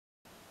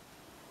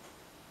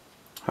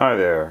Hi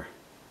there.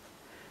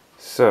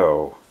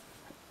 So,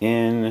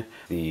 in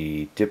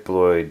the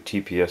Diploid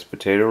TPS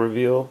potato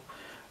reveal,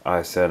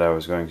 I said I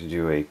was going to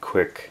do a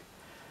quick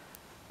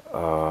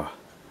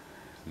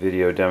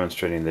video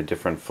demonstrating the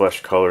different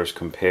flesh colors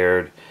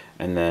compared,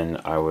 and then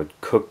I would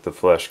cook the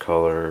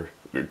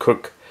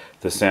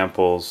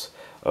samples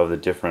of the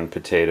different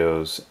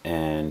potatoes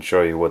and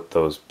show you what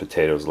those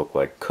potatoes look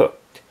like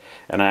cooked.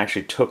 And I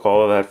actually took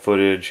all of that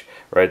footage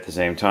right at the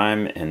same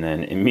time and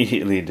then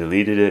immediately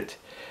deleted it.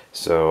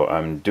 So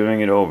I'm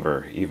doing it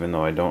over, even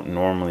though I don't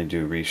normally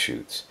do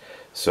reshoots.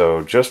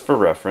 So just for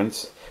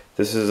reference,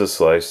 this is a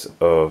slice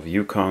of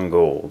Yukon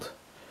Gold,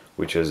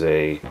 which is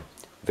a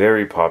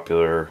very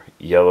popular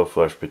yellow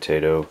flesh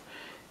potato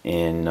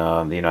in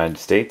the United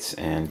States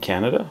and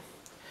Canada.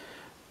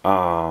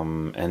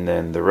 And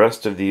then the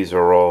rest of these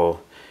are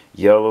all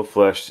yellow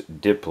flesh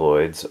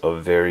diploids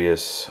of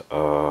various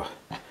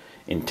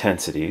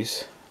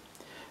intensities.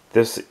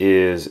 This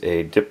is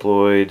a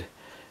diploid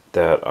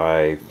that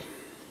I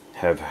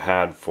have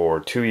had for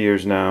 2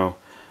 years now.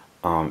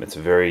 It's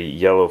a very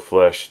yellow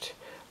fleshed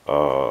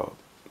low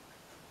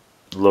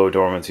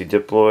dormancy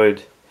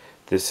diploid.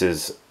 This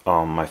is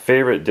my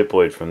favorite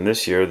diploid from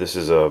this year. This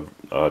is a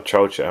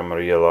Chaucha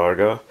Amarilla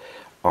Larga.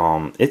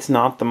 It's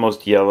not the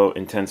most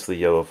intensely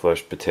yellow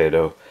fleshed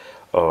potato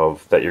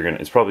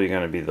it's probably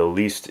gonna be the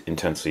least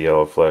intensely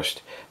yellow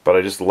fleshed, but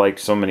I just like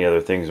so many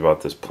other things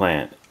about this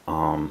plant.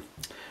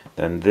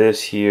 Then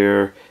this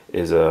here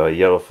is a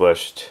yellow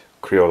fleshed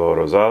Criollo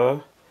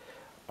Rosada.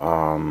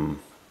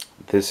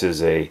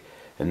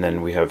 And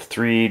then we have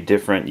 3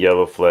 different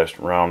yellow fleshed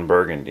round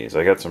burgundies.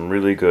 I got some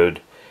really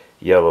good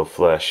yellow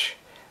flesh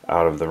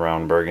out of the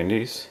round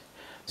burgundies.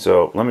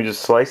 So let me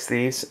just slice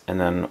these and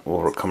then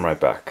we'll come right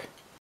back.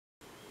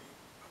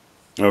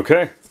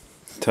 Okay,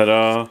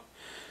 ta-da!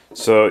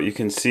 So you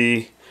can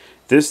see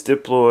this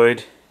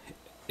diploid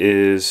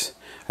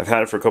I've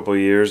had it for a couple of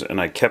years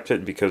and I kept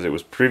it because it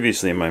was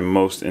previously my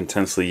most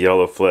intensely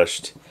yellow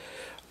fleshed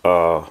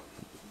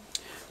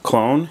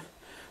clone,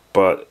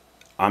 but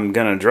I'm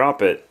gonna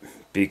drop it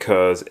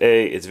because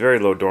A, it's very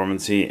low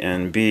dormancy,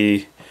 and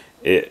B,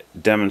 it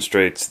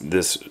demonstrates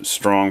this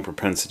strong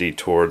propensity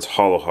towards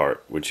hollow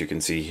heart, which you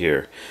can see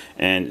here.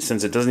 And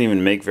since it doesn't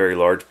even make very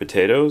large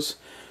potatoes,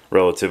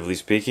 relatively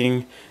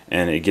speaking,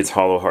 and it gets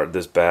hollow heart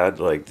this bad,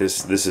 like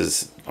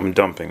I'm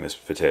dumping this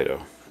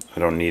potato. I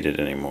don't need it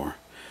anymore.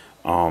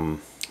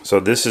 So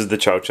this is the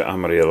Chaucha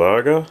Amarilla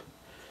Larga.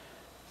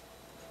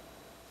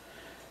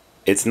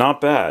 It's not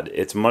bad.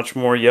 It's much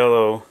more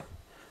yellow,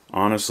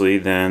 honestly,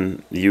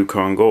 than the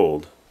Yukon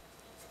Gold.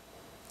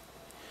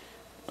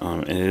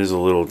 And it is a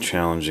little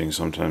challenging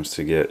sometimes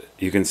to get.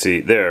 You can see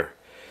they're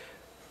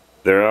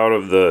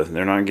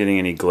not getting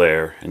any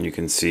glare, and you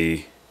can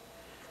see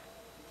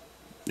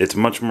it's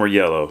much more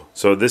yellow.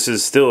 So this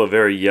is still a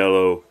very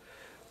yellow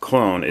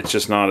clone. It's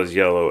just not as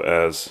yellow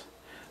as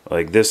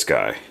like this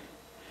guy,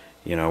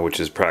 you know, which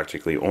is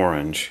practically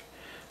orange.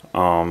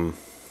 But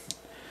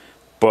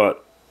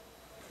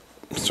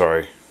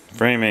sorry,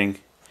 framing.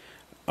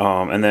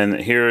 And then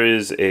here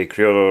is a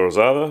Criollo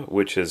Rosada,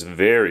 which is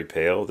very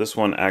pale. This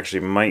one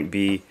actually might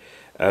be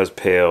as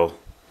pale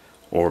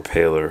or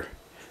paler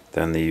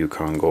than the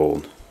Yukon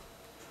Gold.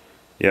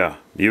 Yeah,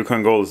 the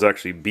Yukon Gold is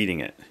actually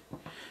beating it.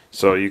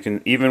 So you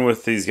can, even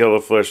with these yellow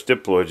flesh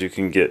diploids, you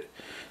can get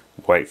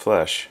white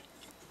flesh.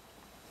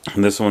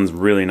 And this one's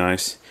really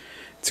nice.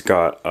 It's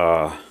got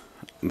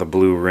the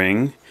blue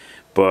ring,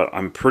 but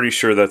I'm pretty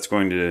sure that's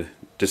going to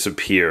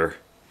disappear.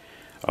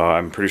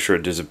 I'm pretty sure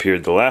it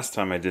disappeared the last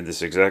time I did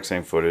this exact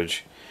same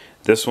footage.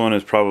 This one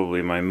is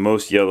probably my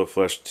most yellow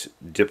fleshed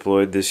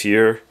diploid this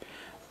year,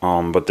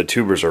 but the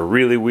tubers are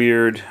really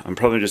weird. I'm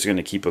probably just going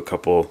to keep a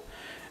couple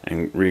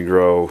and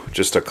regrow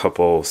just a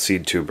couple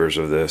seed tubers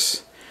of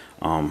this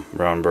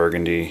round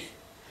burgundy,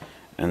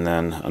 and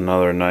then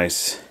another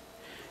nice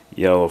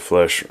yellow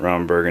flesh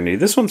round burgundy.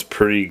 This one's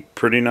pretty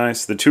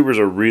nice. The tubers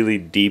are really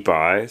deep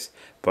eyes,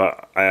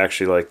 but I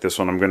actually like this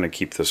one. I'm going to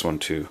keep this one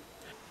too.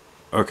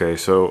 Okay,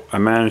 so I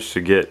managed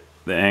to get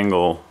the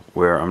angle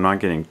where I'm not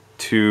getting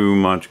too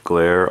much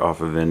glare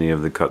off of any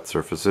of the cut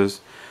surfaces,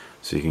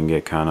 so you can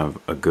get kind of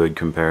a good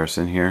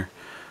comparison here.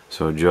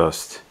 So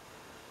just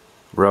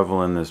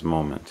revel in this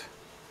moment.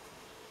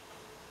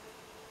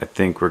 I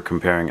think we're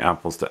comparing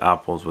apples to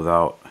apples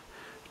without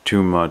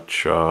too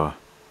much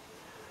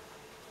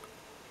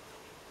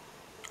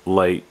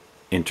light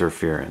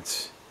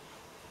interference.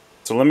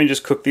 So let me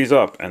just cook these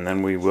up and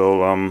then we will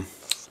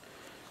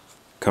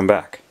come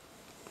back.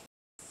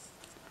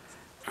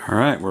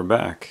 Alright, we're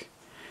back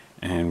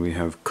and we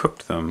have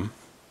cooked them,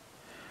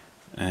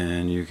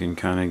 and you can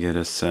kind of get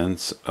a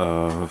sense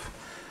of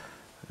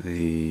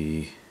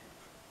the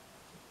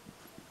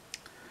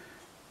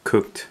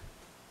cooked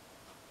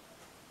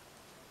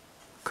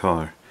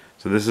color.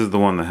 So this is the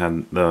one that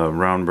had the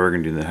round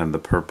burgundy that had the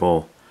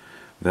purple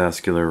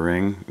vascular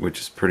ring, which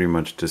has pretty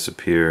much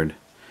disappeared,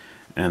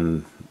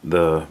 and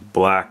the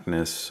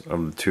blackness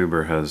of the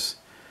tuber has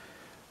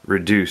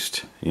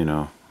reduced, you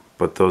know,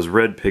 but those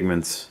red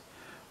pigments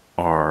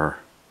are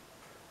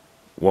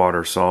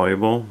water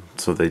soluble,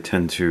 so they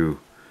tend to,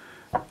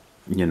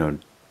 you know,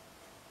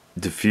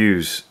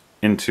 diffuse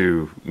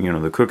into, you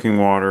know, the cooking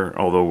water,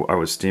 although I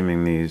was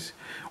steaming these,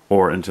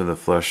 or into the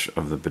flesh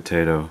of the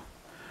potato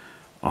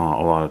a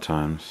lot of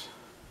times.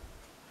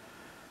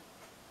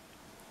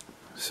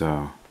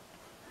 So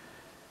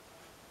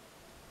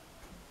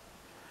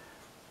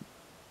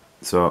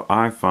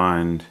I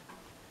find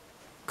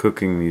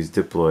cooking these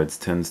diploids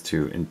tends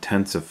to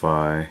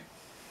intensify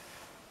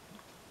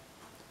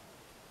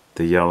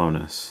the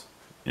yellowness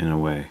in a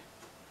way.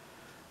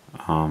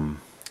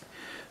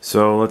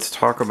 So let's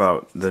talk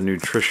about the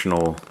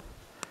nutritional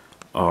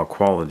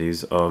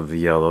qualities of the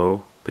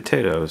yellow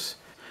potatoes.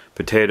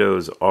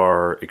 Potatoes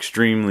are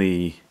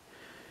extremely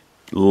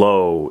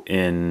low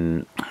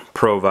in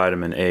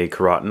provitamin A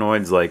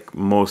carotenoids. Like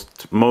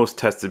most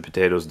tested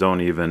potatoes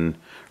don't even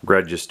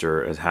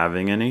register as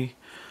having any.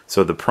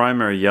 So the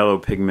primary yellow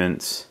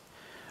pigments,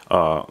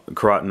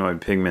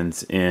 carotenoid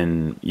pigments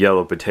in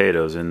yellow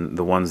potatoes, and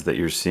the ones that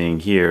you're seeing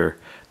here,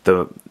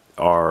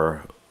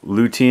 are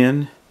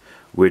lutein,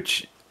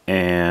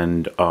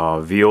 and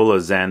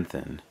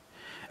violaxanthin.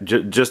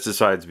 Just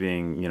besides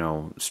being, you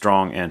know,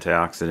 strong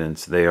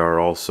antioxidants, they are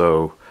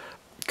also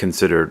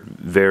considered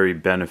very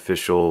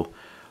beneficial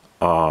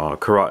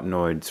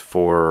carotenoids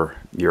for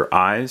your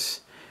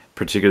eyes,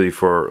 particularly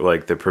for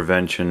like the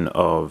prevention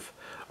of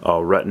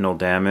retinal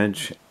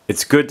damage.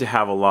 It's good to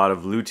have a lot of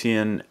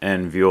lutein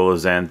and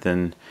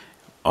violaxanthin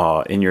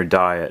in your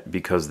diet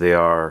because they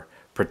are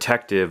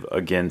protective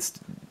against,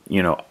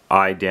 you know,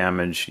 eye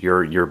damage.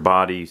 Your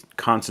body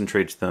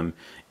concentrates them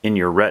in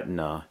your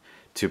retina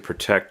to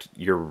protect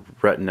your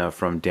retina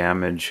from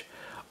damage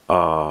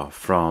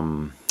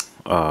from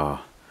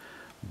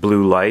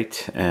blue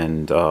light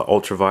and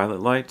ultraviolet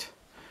light.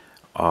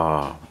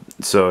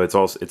 So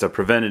it's a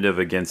preventative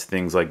against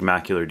things like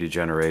macular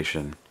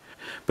degeneration.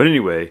 But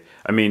anyway,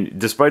 I mean,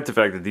 despite the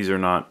fact that these are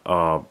not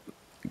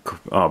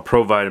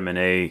provitamin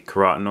A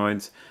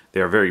carotenoids,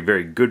 they are very,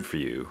 very good for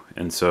you.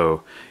 And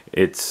so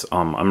it's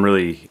I'm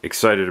really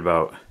excited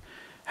about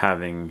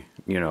having,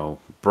 you know,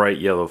 bright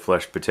yellow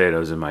fleshed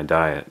potatoes in my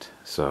diet.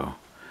 So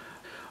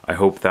I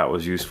hope that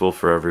was useful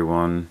for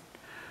everyone.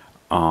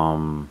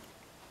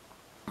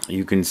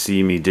 You can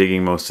see me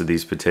digging most of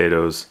these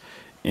potatoes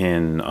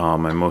in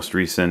my most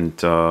recent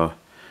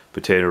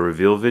potato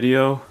reveal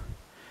video.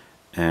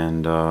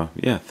 And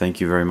yeah, thank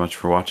you very much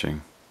for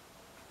watching.